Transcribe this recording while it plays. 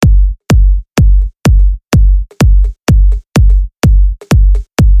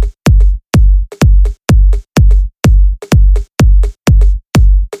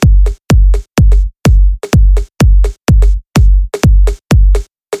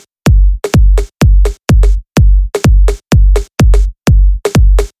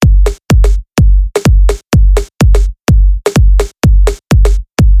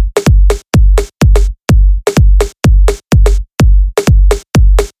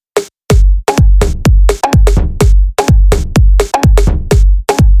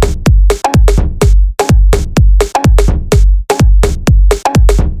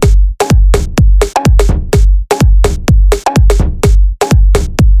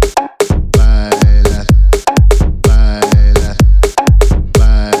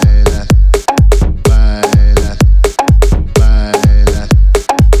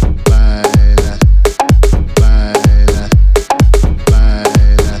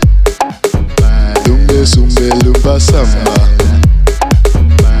samba.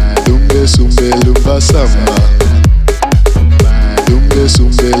 Lumbe sumbe lumba samba. Lumbe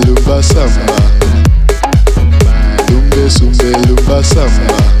sumbe lumba samba. Lumbe sumbe lumba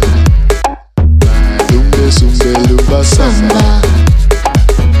samba. Lumbe sumbe lumba samba.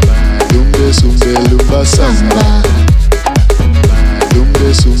 Lumbe sumbe lumba samba.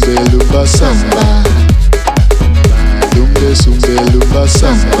 Lumbe sumbe lumba samba. Lumbe sumbe lumba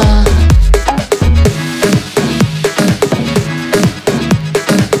samba.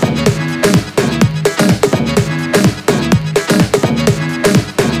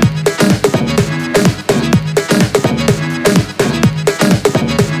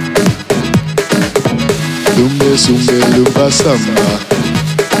 Lumbe sumbe lumba samba.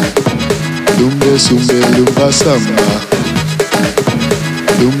 Lumbe sumbe lumba samba.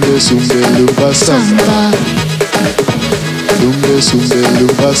 Lumbe sumbe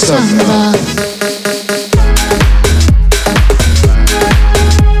lumba samba.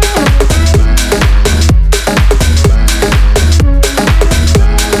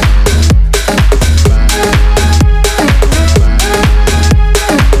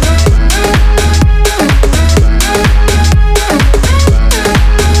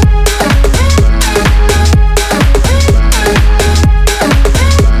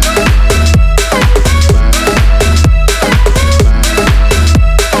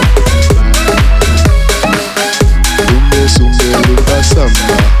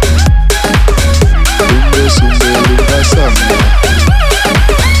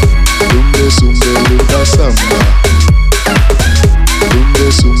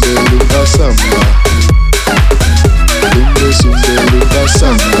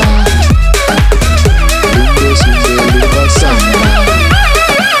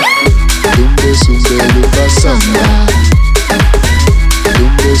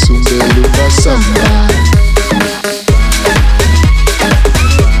 Lumbe sumbe lumba samba.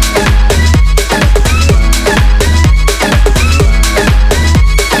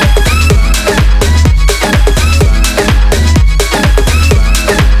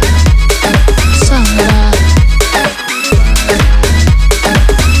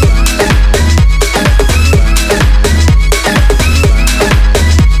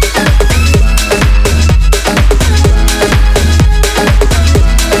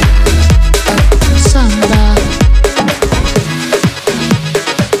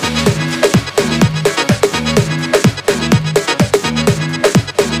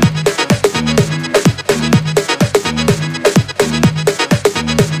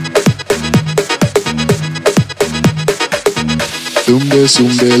 Lumbe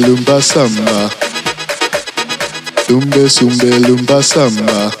sumbe lumba samba. Lumbe sumbe lumba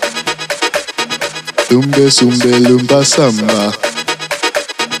samba. Lumbe sumbe lumba samba.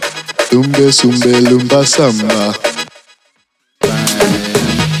 Lumbe sumbe lumba samba.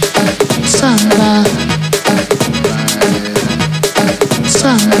 Samba.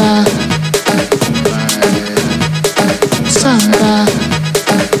 Samba. Samba.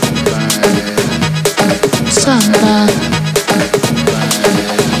 Samba.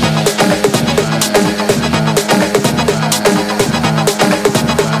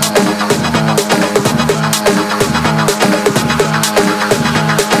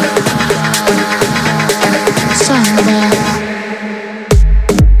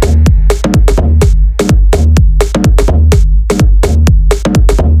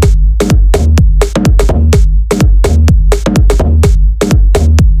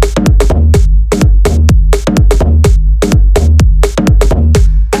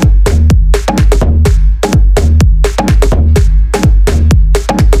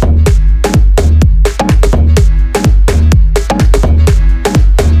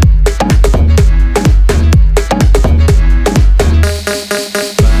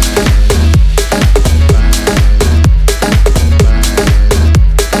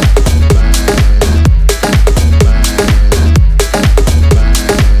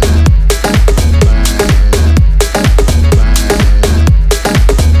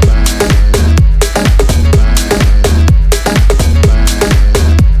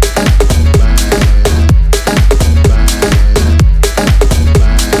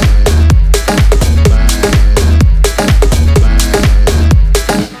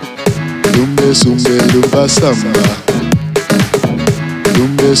 Sumbe lumba samba.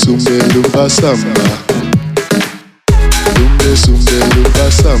 Lumbe sumbe lumba samba. Lumbe sumbe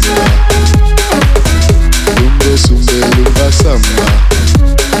lumba samba. Lumbe sumbe lumba samba.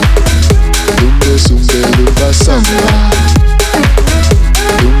 Lumbe sumbe lumba samba.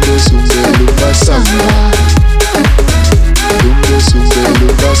 Lumbe sumbe lumba samba. Lumbe sumbe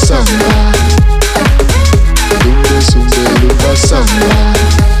lumba samba. Lumbe samba.